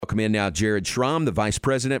welcome in now Jared Schrom, the Vice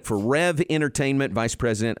President for Rev Entertainment, Vice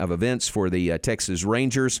President of Events for the Texas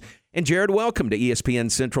Rangers. And Jared, welcome to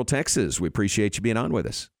ESPN Central Texas. We appreciate you being on with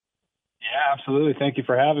us. Yeah, absolutely. Thank you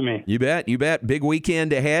for having me. You bet. You bet. Big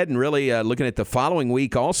weekend ahead, and really looking at the following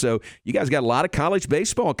week also. You guys got a lot of college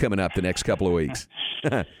baseball coming up the next couple of weeks.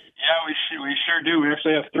 Yeah, we sure do. We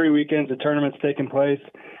actually have 3 weekends of tournaments taking place.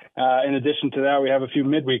 In addition to that, we have a few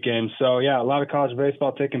midweek games. So, yeah, a lot of college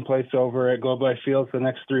baseball taking place over at Globe Life Field for the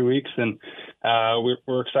next 3 weeks, and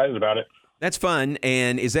we're excited about it. That's fun.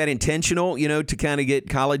 And is that intentional, to kind of get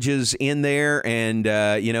colleges in there and,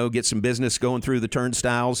 get some business going through the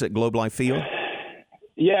turnstiles at Globe Life Field?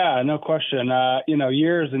 Yeah, no question.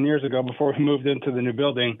 Years and years ago, before we moved into the new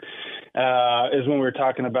building, is when we were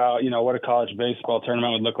talking about, what a college baseball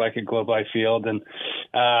tournament would look like at Globe Life Field. And,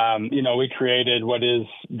 we created what is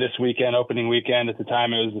this weekend, opening weekend. At the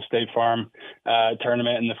time, it was the State Farm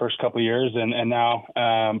tournament in the first couple of years. And now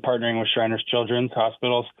partnering with Shriners Children's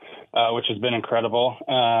Hospitals, which has been incredible.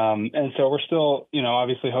 And so we're still,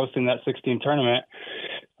 obviously hosting that 16 tournament.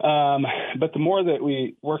 But the more that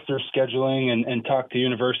we work through scheduling and talk to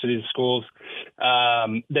universities, schools,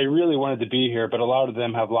 they really wanted to be here, but a lot of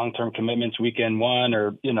them have long-term commitments, weekend one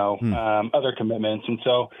or, other commitments. And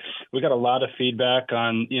so we got a lot of feedback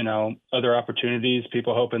on, other opportunities,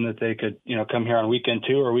 people hoping that they could, come here on weekend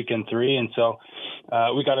 2 or weekend 3. And so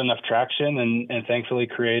we got enough traction and thankfully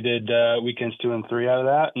created weekends 2 and 3 out of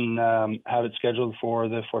that and have it scheduled for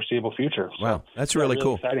the foreseeable future. Wow, that's really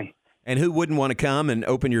cool. Exciting. And who wouldn't want to come and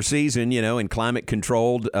open your season, in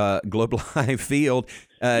climate-controlled Globe Life Field,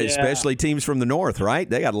 especially teams from the north, right?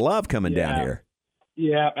 They got to love coming down here.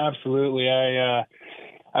 Yeah, absolutely.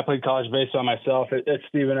 I played college baseball myself at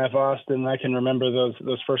Stephen F. Austin. I can remember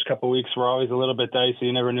those first couple of weeks were always a little bit dicey.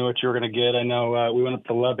 You never knew what you were going to get. I know we went up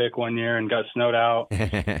to Lubbock one year and got snowed out.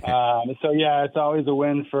 So, yeah, it's always a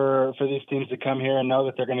win for these teams to come here and know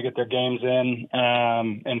that they're going to get their games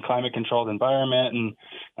in climate-controlled environment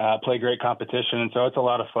and play great competition. And so it's a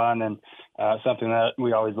lot of fun and something that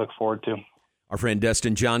we always look forward to. Our friend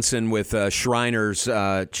Dustin Johnson with Shriners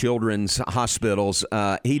Children's Hospitals,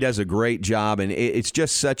 he does a great job, and it's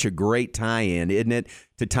just such a great tie-in, isn't it,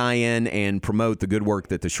 to tie in and promote the good work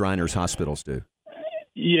that the Shriners Hospitals do?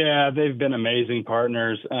 Yeah, they've been amazing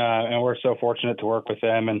partners, and we're so fortunate to work with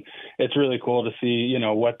them, and it's really cool to see,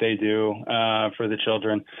 what they do for the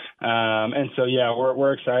children. And so, yeah,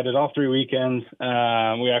 we're excited. All 3 weekends,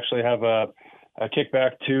 we actually have a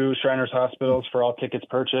kickback to Shriners Hospitals for all tickets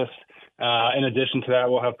purchased. In addition to that,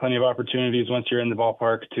 we'll have plenty of opportunities once you're in the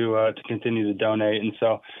ballpark to continue to donate. And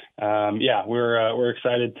so, we're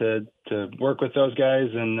excited to work with those guys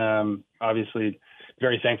and obviously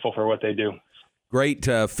very thankful for what they do. Great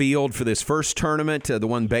field for this first tournament, the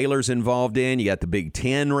one Baylor's involved in. You got the Big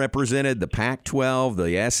Ten represented, the Pac-12,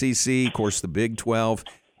 the SEC, of course, the Big 12,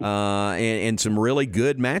 and some really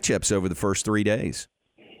good matchups over the first 3 days.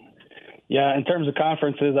 Yeah, in terms of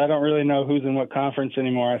conferences, I don't really know who's in what conference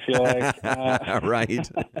anymore. I feel like right.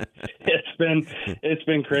 It's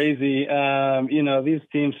been crazy. These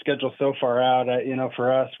teams schedule so far out.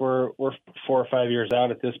 For us, we're 4 or 5 years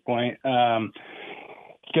out at this point.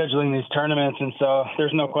 Scheduling these tournaments, and so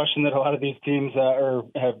there's no question that a lot of these teams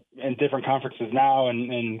have in different conferences now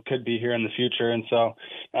and could be here in the future. And so,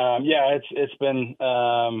 it's been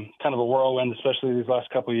kind of a whirlwind, especially these last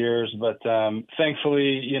couple of years. But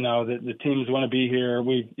thankfully, the teams want to be here.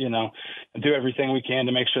 We, do everything we can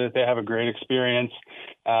to make sure that they have a great experience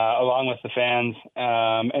along with the fans.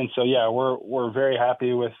 And so, we're very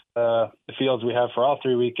happy with the fields we have for all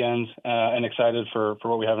 3 weekends and excited for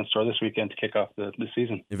what we have in store this weekend to kick off the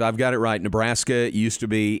season. If I've got it right, Nebraska used to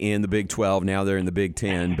be in the Big 12. Now they're in the Big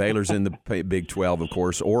 10. Baylor's in the Big 12, of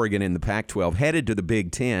course. Oregon in the Pac-12, headed to the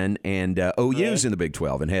Big 10, and OU's in the Big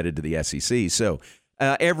 12 and headed to the SEC. So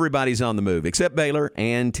everybody's on the move except Baylor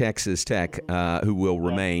and Texas Tech, who will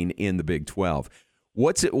remain in the Big 12.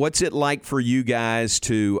 What's it like for you guys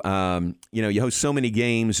to, you host so many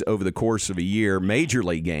games over the course of a year, major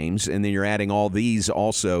league games, and then you're adding all these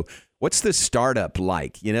also. What's the startup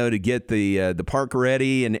like, to get the park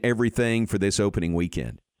ready and everything for this opening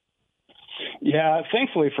weekend? Yeah,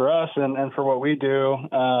 thankfully for us and for what we do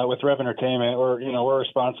with Rev Entertainment, we're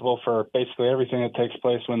responsible for basically everything that takes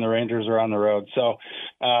place when the Rangers are on the road. So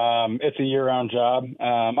it's a year-round job,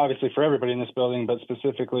 obviously for everybody in this building, but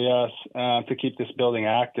specifically us to keep this building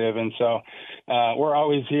active. And so we're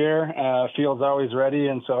always here. Field's always ready.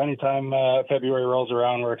 And so anytime February rolls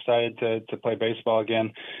around, we're excited to play baseball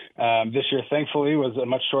again. This year, thankfully, was a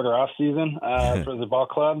much shorter off season for the ball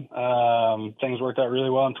club. Things worked out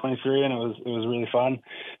really well in 23, and it was was really fun.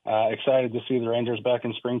 Excited to see the Rangers back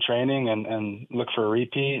in spring training and look for a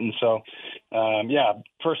repeat. And so,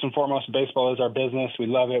 first and foremost, baseball is our business. We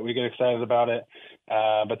love it. We get excited about it.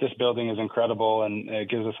 But this building is incredible, and it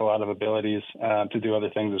gives us a lot of abilities to do other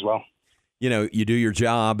things as well. You do your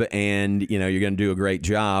job, and, you're going to do a great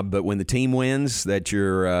job. But when the team wins that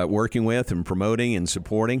you're working with and promoting and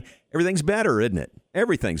supporting, everything's better, isn't it?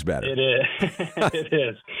 Everything's better. It is. It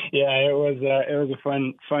is. Yeah, it was a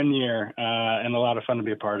fun year and a lot of fun to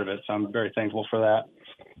be a part of it. So I'm very thankful for that.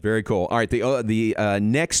 Very cool. All right, the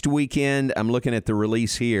next weekend, I'm looking at the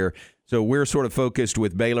release here. So we're sort of focused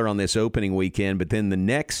with Baylor on this opening weekend, but then the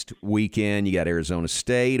next weekend, you got Arizona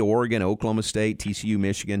State, Oregon, Oklahoma State, TCU,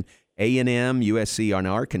 Michigan, A&M, USC, and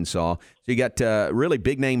Arkansas. So you got really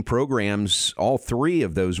big-name programs all three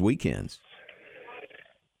of those weekends.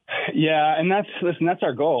 Yeah, and that's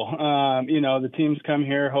our goal. The teams come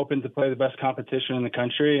here hoping to play the best competition in the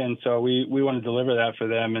country, and so we want to deliver that for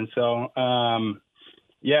them. And so,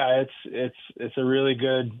 it's a really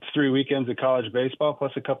good 3 weekends of college baseball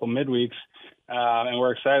plus a couple midweeks, and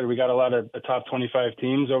we're excited. We got a lot of top 25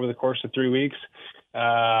 teams over the course of 3 weeks.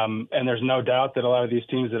 And there's no doubt that a lot of these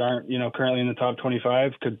teams that aren't, currently in the top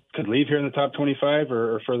 25 could leave here in the top 25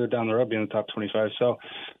 or further down the road be in the top 25. So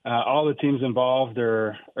all the teams involved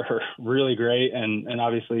are really great and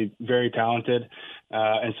obviously very talented.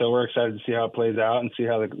 And so we're excited to see how it plays out and see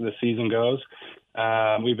how the season goes.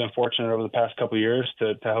 We've been fortunate over the past couple of years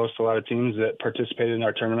to host a lot of teams that participated in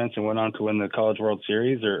our tournaments and went on to win the College World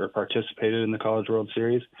Series or participated in the College World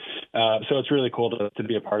Series. So it's really cool to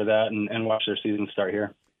be a part of that and watch their season start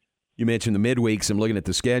here. You mentioned the midweeks. I'm looking at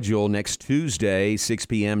the schedule. Next Tuesday, 6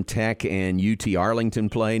 p.m., Tech and UT Arlington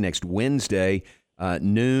play. Next Wednesday,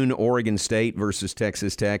 noon, Oregon State versus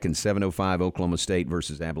Texas Tech, and 7:05, Oklahoma State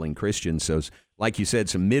versus Abilene Christian. So, like you said,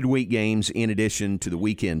 some midweek games in addition to the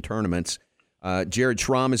weekend tournaments. Jared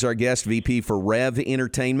Schrom is our guest, VP for Rev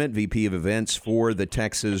Entertainment, VP of Events for the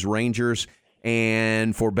Texas Rangers.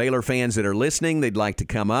 And for Baylor fans that are listening, they'd like to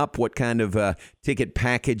come up. What kind of ticket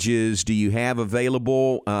packages do you have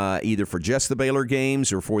available, either for just the Baylor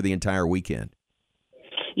games or for the entire weekend?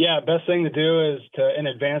 Yeah, best thing to do is in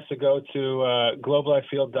advance to go to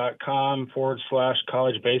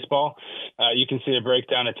globelifefield.com/college baseball. You can see a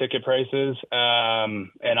breakdown of ticket prices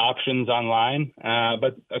and options online.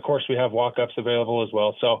 But, of course, we have walk-ups available as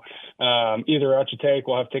well. So either route you take,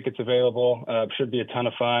 we'll have tickets available. Should be a ton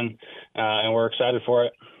of fun, and we're excited for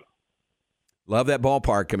it. Love that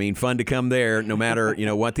ballpark. I mean, fun to come there no matter,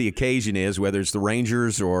 what the occasion is, whether it's the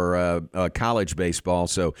Rangers or college baseball.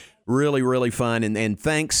 So really, really fun. And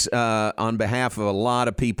thanks on behalf of a lot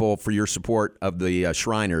of people for your support of the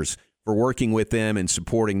Shriners, for working with them and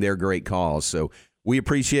supporting their great cause. So we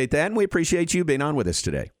appreciate that, and we appreciate you being on with us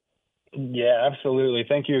today. Yeah, absolutely.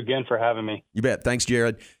 Thank you again for having me. You bet. Thanks,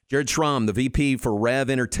 Jared. Jared Schrom, the VP for Rev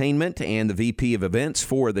Entertainment and the VP of Events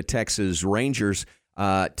for the Texas Rangers.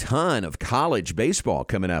 Ton of college baseball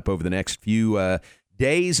coming up over the next few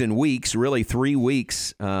days and weeks, really 3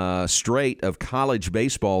 weeks straight of college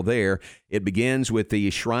baseball there. It begins with the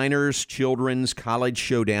Shriners Children's College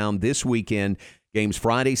Showdown this weekend. Games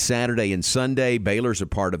Friday, Saturday, and Sunday. Baylor's a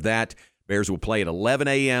part of that. Bears will play at 11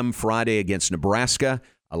 a.m. Friday against Nebraska,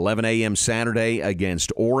 11 a.m. Saturday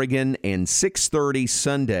against Oregon, and 6:30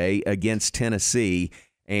 Sunday against Tennessee.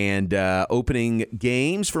 And opening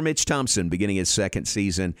games for Mitch Thompson, beginning his second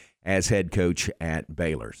season as head coach at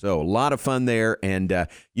Baylor. So a lot of fun there, and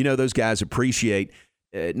those guys appreciate,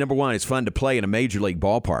 number one, it's fun to play in a major league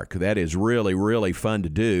ballpark. That is really, really fun to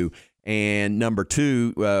do. And number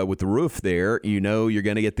two, with the roof there, you're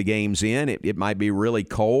going to get the games in. It might be really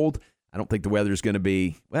cold. I don't think the weather's going to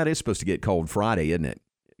be, well, it is supposed to get cold Friday, isn't it?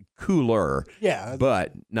 Cooler, yeah,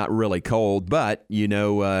 but not really cold. But you're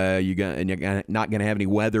not going to have any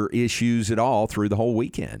weather issues at all through the whole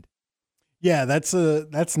weekend. Yeah, that's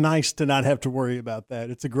nice to not have to worry about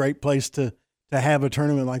that. It's a great place to have a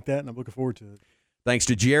tournament like that, and I'm looking forward to it. Thanks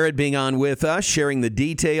to Jared being on with us, sharing the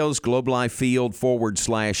details.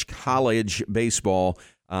 globelifefield.com/college baseball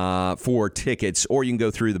for tickets, or you can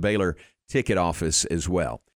go through the Baylor ticket office as well.